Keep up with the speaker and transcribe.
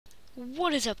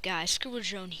What is up, guys?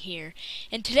 ScribbleDrone here,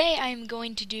 and today I am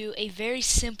going to do a very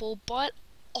simple but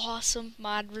awesome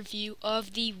mod review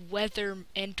of the Weather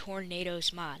and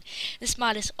Tornadoes mod. This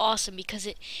mod is awesome because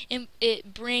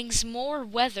it brings more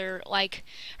weather, like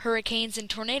hurricanes and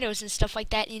tornadoes and stuff like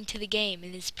that, into the game,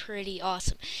 and it's pretty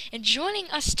awesome. And joining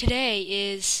us today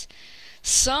is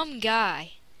some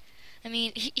guy. I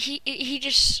mean, he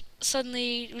just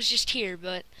suddenly was just here,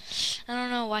 but I don't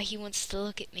know why he wants to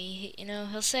look at me. You know,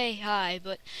 he'll say hi,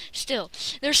 but still,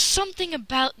 there's something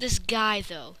about this guy,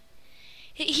 though.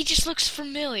 He just looks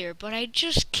familiar, but I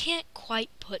just can't quite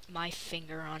put my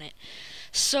finger on it.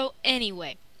 So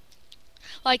anyway,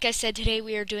 like I said, today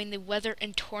we are doing the Weather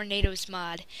and Tornadoes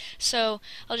mod. So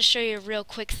I'll just show you a real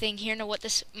quick thing here. Now what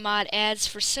this mod adds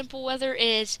for simple weather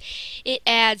is it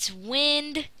adds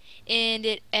wind, and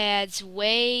it adds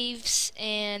waves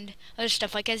and other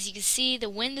stuff. Like, as you can see, the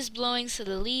wind is blowing, so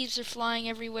the leaves are flying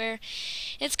everywhere.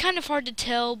 It's kind of hard to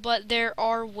tell, but there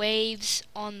are waves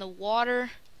on the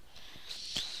water.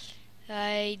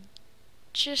 I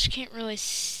just can't really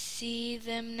see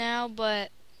them now,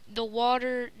 but the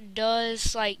water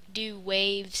does like do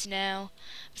waves now.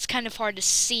 It's kind of hard to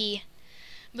see,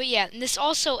 but yeah, and this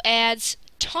also adds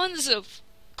tons of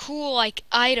cool like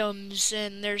items,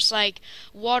 and there's like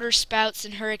water spouts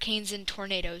and hurricanes and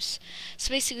tornadoes. So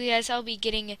basically, guys, I'll be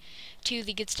getting to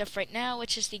the good stuff right now,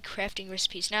 which is the crafting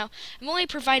recipes. Now, I'm only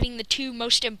providing the two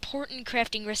most important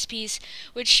crafting recipes,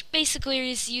 which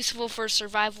basically is useful for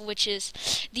survival, which is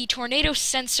the tornado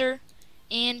sensor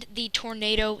and the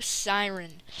tornado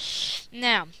siren.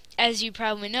 Now, as you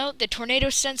probably know, the tornado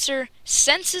sensor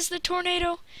senses the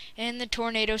tornado, and the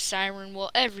tornado siren,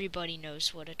 well, everybody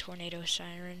knows what a tornado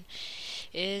siren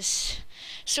is.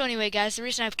 So anyway, guys, the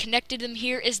reason I've connected them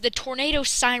here is the tornado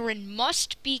siren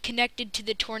must be connected to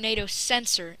the tornado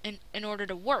sensor in order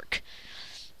to work.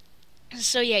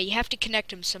 So yeah, you have to connect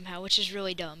them somehow, which is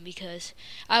really dumb, because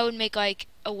I would make like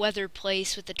a weather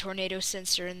place with the tornado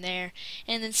sensor in there,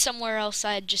 and then somewhere else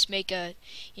I'd just make a,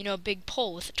 a big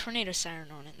pole with a tornado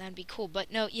siren on it. That'd be cool, but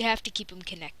no, you have to keep them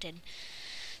connected.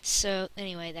 So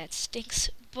anyway, that stinks,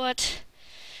 but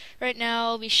right now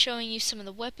I'll be showing you some of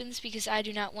the weapons because I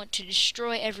do not want to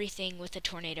destroy everything with a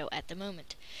tornado at the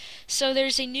moment. So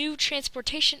there's a new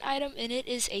transportation item, and it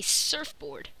is a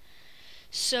surfboard.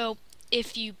 So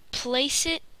if you place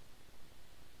it,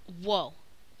 whoa,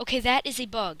 okay, that is a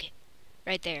bug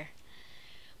right there.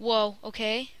 Whoa,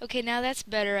 okay, now that's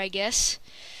better, I guess.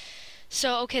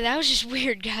 So okay, that was just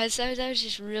weird, guys. That was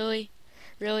just really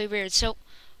weird. So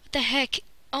what the heck?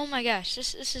 Oh my gosh,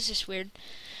 this is just weird.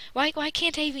 Why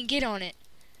can't I even get on it?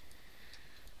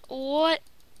 What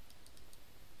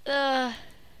the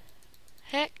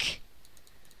heck?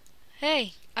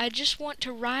 Hey, I just want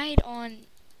to ride on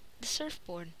the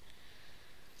surfboard.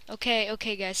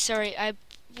 Okay, guys, sorry, I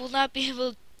will not be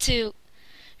able to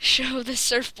show the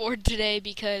surfboard today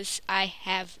because I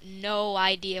have no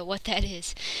idea what that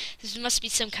is. This must be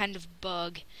some kind of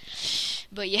bug.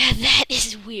 But yeah, that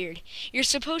is weird. You're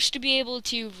supposed to be able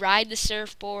to ride the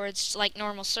surfboards like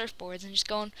normal surfboards and just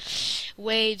go on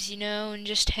waves, and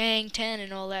just hang 10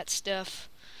 and all that stuff.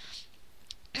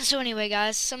 So anyway,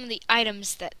 guys, some of the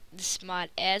items that this mod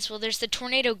adds, well, there's the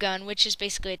tornado gun, which is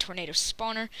basically a tornado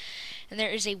spawner, and there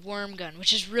is a worm gun,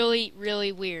 which is really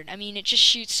weird. I mean, it just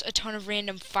shoots a ton of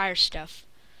random fire stuff.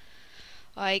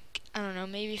 Like, I don't know,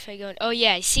 maybe if I go, oh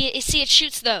yeah, it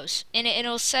shoots those, and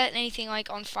it'll set anything like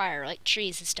on fire, like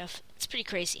trees and stuff. It's pretty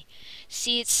crazy.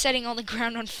 See, it's setting all the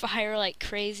ground on fire like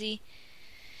crazy,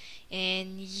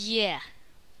 and yeah.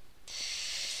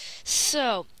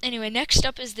 So, anyway, next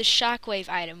up is the shockwave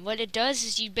item. What it does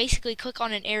is you basically click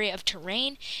on an area of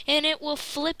terrain, and it will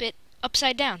flip it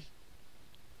upside down.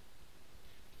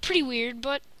 Pretty weird,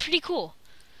 but pretty cool.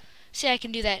 See, I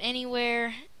can do that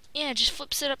anywhere. Yeah, it just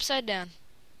flips it upside down.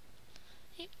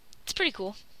 It's pretty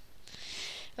cool.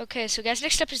 Okay, so guys,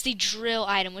 next up is the drill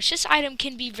item, which this item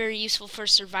can be very useful for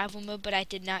survival mode, but I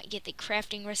did not get the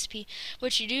crafting recipe.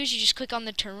 What you do is you just click on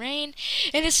the terrain,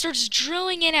 and it starts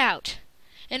drilling it out.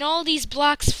 And all these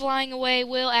blocks flying away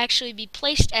will actually be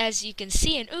placed, as you can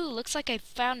see. And ooh, looks like I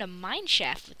found a mine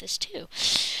shaft with this too.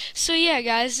 So yeah,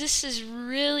 guys, this is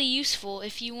really useful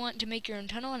if you want to make your own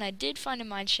tunnel. And I did find a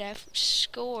mine shaft.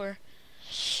 Score.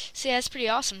 So yeah, that's pretty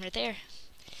awesome right there.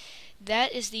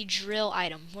 That is the drill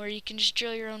item, where you can just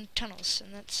drill your own tunnels,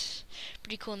 and that's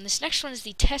pretty cool. And this next one is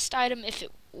the test item, if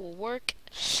it will work.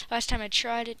 Last time I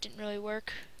tried it, didn't really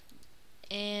work.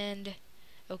 And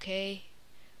okay.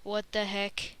 What the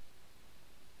heck?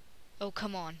 Oh,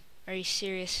 come on. Are you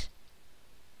serious?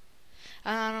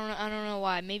 I don't know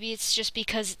why. Maybe it's just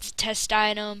because it's a test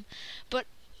item. But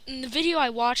in the video I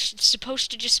watched, it's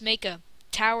supposed to just make a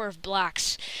tower of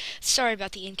blocks. Sorry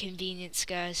about the inconvenience,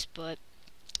 guys, but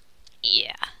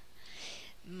yeah,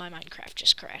 my Minecraft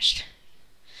just crashed.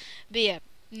 But yeah,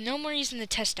 no more using the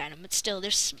test item, but still,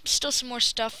 there's still some more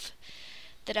stuff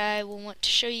that I will want to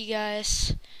show you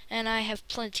guys, and I have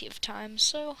plenty of time,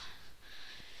 so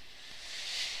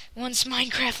once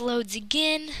Minecraft loads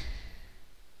again,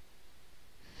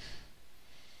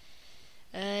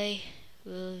 I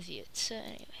will view it. So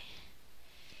anyway,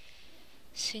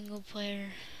 single player,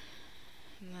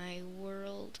 my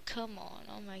world, come on,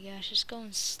 oh my gosh, it's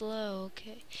going slow.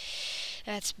 Okay,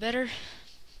 that's better.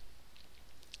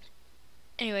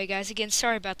 Anyway guys, again,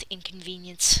 sorry about the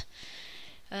inconvenience.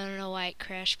 I don't know why it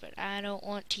crashed, but I don't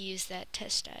want to use that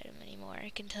test item anymore, I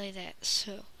can tell you that.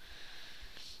 So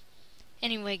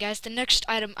anyway guys, the next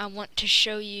item I want to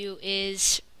show you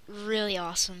is really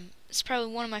awesome. It's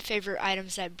probably one of my favorite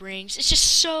items that brings. It's just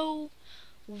so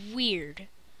weird,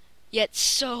 yet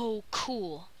so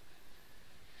cool.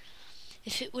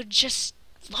 If it would just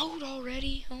load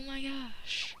already, oh my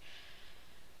gosh.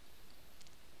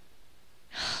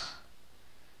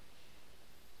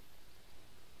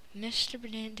 Mr.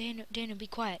 Daniel, be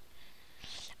quiet.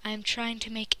 I am trying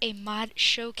to make a mod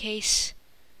showcase,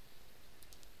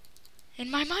 and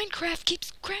my Minecraft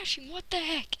keeps crashing. What the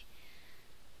heck?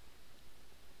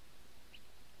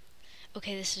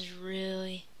 Okay, this is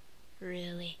really,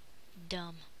 really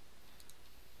dumb.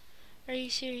 Are you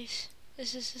serious?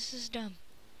 This is dumb.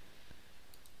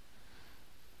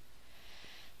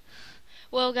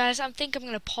 Well, guys, I think I'm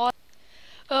gonna pause.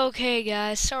 Okay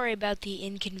guys, sorry about the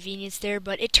inconvenience there,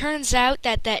 but it turns out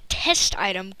that that test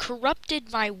item corrupted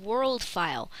my world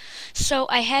file. So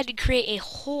I had to create a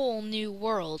whole new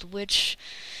world, which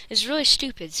is really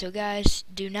stupid. So guys,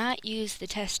 do not use the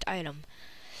test item.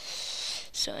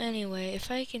 So anyway,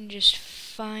 if I can just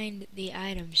find the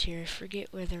items here, I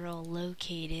forget where they're all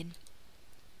located.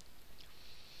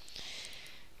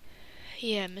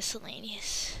 Yeah,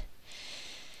 miscellaneous.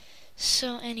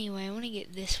 So anyway, I want to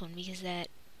get this one because that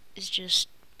is just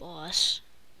boss.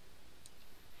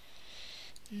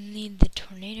 Need the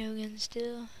tornado gun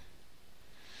still.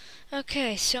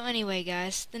 Okay, so anyway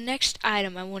guys, the next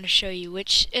item I want to show you,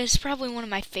 which is probably one of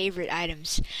my favorite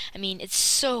items. I mean, it's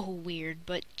so weird,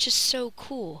 but just so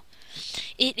cool.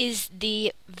 It is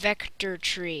the vector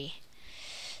tree.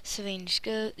 So we can just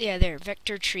go, yeah, there,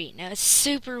 vector tree. Now it's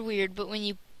super weird, but when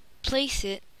you place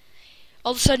it,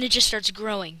 all of a sudden it just starts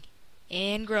growing.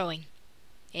 And growing,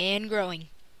 and growing,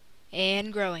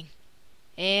 and growing,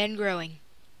 and growing,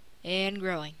 and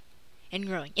growing, and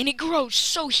growing. And it grows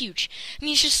so huge. I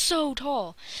mean, it's just so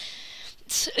tall.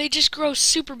 It just grows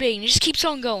super big, and it just keeps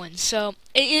on going. So,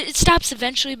 it stops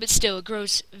eventually, but still, it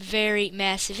grows very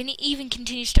massive. And it even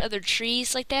continues to other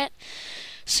trees like that.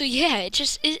 So yeah, it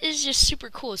is just super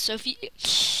cool. So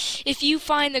if you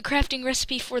find the crafting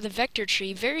recipe for the vector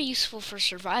tree, very useful for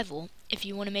survival if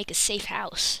you want to make a safe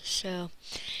house. So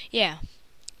yeah.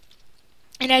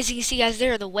 And as you can see guys,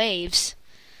 there are the waves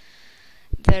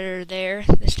that are there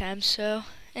this time. So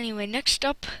anyway, next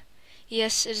up,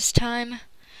 yes, it is time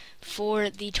for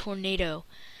the tornado.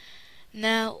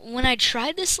 Now, when I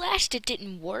tried this last, it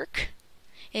didn't work.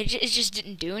 It just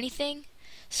didn't do anything.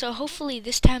 So hopefully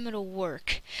this time it'll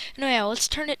work. No, yeah, let's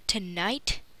turn it to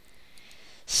night.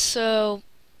 So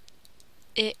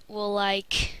it will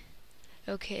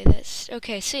okay,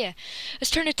 so yeah. Let's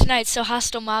turn it to night so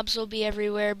hostile mobs will be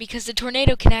everywhere, because the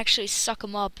tornado can actually suck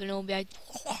them up, and it'll be like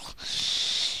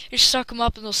just suck them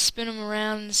up and they'll spin them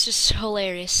around, and it's just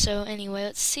hilarious. So anyway,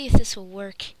 let's see if this will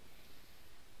work.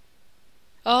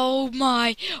 Oh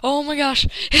my gosh,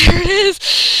 here it is!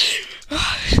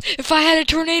 If I had a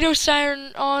tornado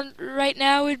siren on right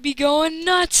now, it'd be going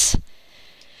nuts!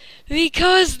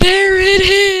 Because there it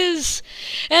is!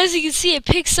 As you can see, it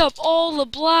picks up all the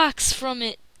blocks from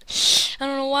it. I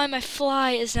don't know why my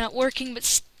fly is not working, but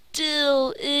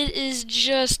still, it is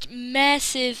just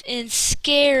massive and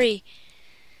scary.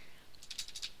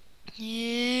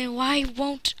 Yeah, why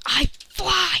won't I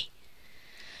fly?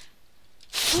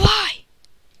 Fly!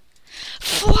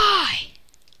 Fly!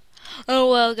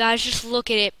 Oh well guys, just look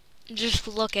at it. Just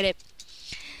look at it.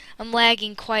 I'm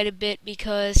lagging quite a bit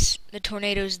because the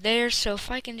tornado's there, so if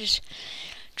I can just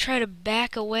try to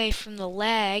back away from the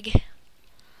lag.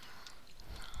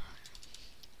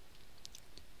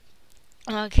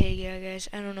 Okay, yeah guys,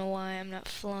 I don't know why I'm not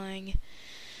flying.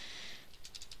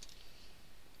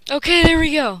 Okay, there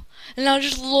we go. And now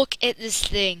just look at this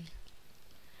thing.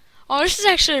 Oh, this is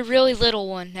actually a really little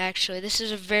one, actually. This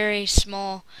is a very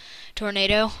small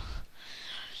tornado.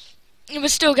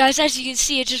 But still, guys, as you can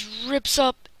see, it just rips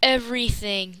up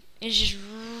everything. It just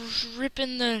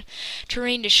ripping the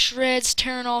terrain to shreds,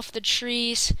 tearing off the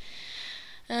trees.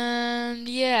 And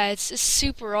yeah, it's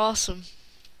super awesome.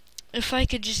 If I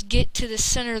could just get to the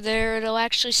center there, it'll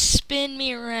actually spin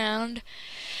me around.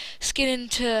 Let's get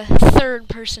into third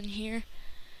person here.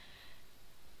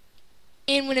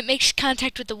 And when it makes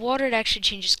contact with the water, it actually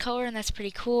changes color, and that's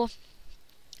pretty cool.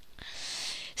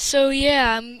 So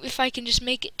yeah, if I can just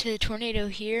make it to the tornado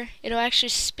here, it'll actually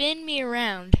spin me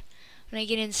around when I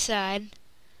get inside.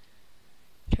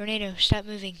 Tornado, stop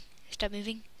moving. Stop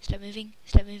moving. Stop moving.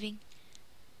 Stop moving.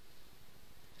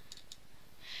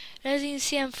 As you can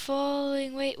see, I'm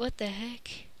falling. Wait, what the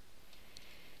heck?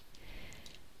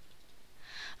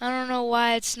 I don't know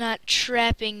why it's not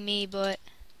trapping me, but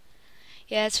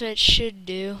yeah, that's what it should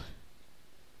do.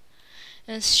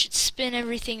 And it should spin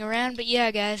everything around. But yeah,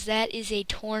 guys, that is a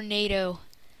tornado,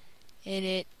 and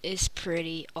it is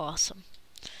pretty awesome.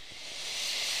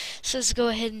 So let's go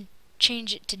ahead and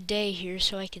change it to day here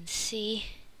so I can see.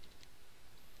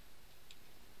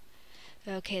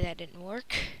 Okay, that didn't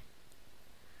work.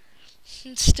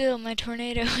 And still, my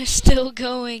tornado is still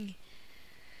going.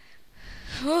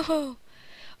 Oh,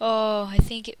 I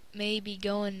think it may be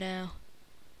going now.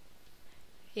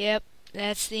 Yep,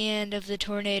 that's the end of the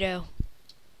tornado.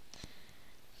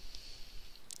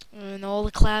 And all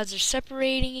the clouds are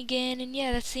separating again, and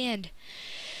yeah, that's the end.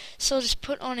 So I'll just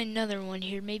put on another one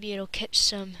here. Maybe it'll catch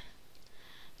some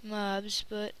mobs,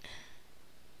 but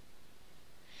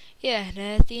yeah, and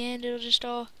at the end it'll just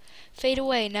all fade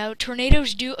away. Now,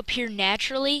 tornadoes do appear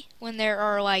naturally when there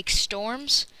are like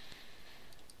storms.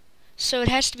 So it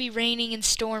has to be raining and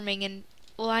storming, and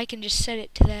well, I can just set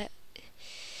it to that.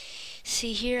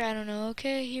 See here, I don't know.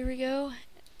 Okay, here we go.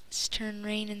 Let's turn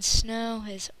rain and snow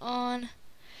is on.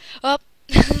 Up,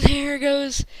 there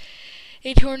goes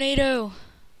a tornado.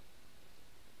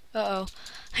 Uh-oh,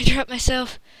 I dropped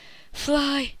myself.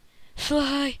 Fly,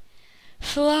 fly,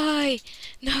 fly.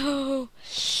 No,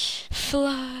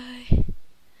 fly,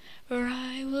 or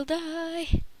I will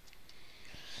die.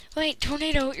 Wait,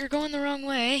 tornado, you're going the wrong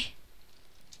way.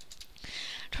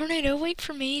 Tornado, wait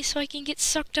for me so I can get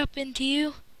sucked up into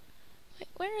you. Wait,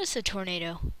 where is the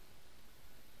tornado?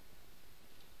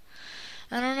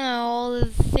 I don't know, all the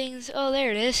things. Oh,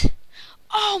 there it is.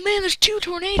 Oh man, there's 2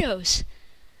 tornadoes.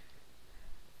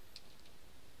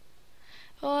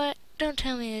 What? Don't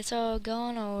tell me it's all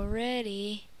gone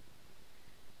already.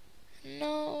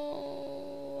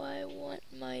 No, I want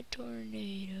my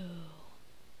tornado.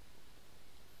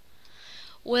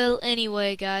 Well,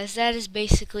 anyway, guys, that is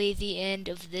basically the end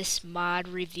of this mod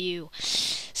review.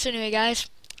 So anyway, guys,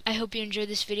 I hope you enjoyed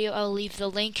this video. I'll leave the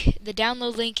link, the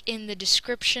download link, in the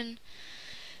description.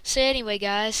 So anyway,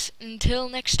 guys, until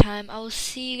next time, I will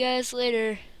see you guys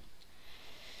later.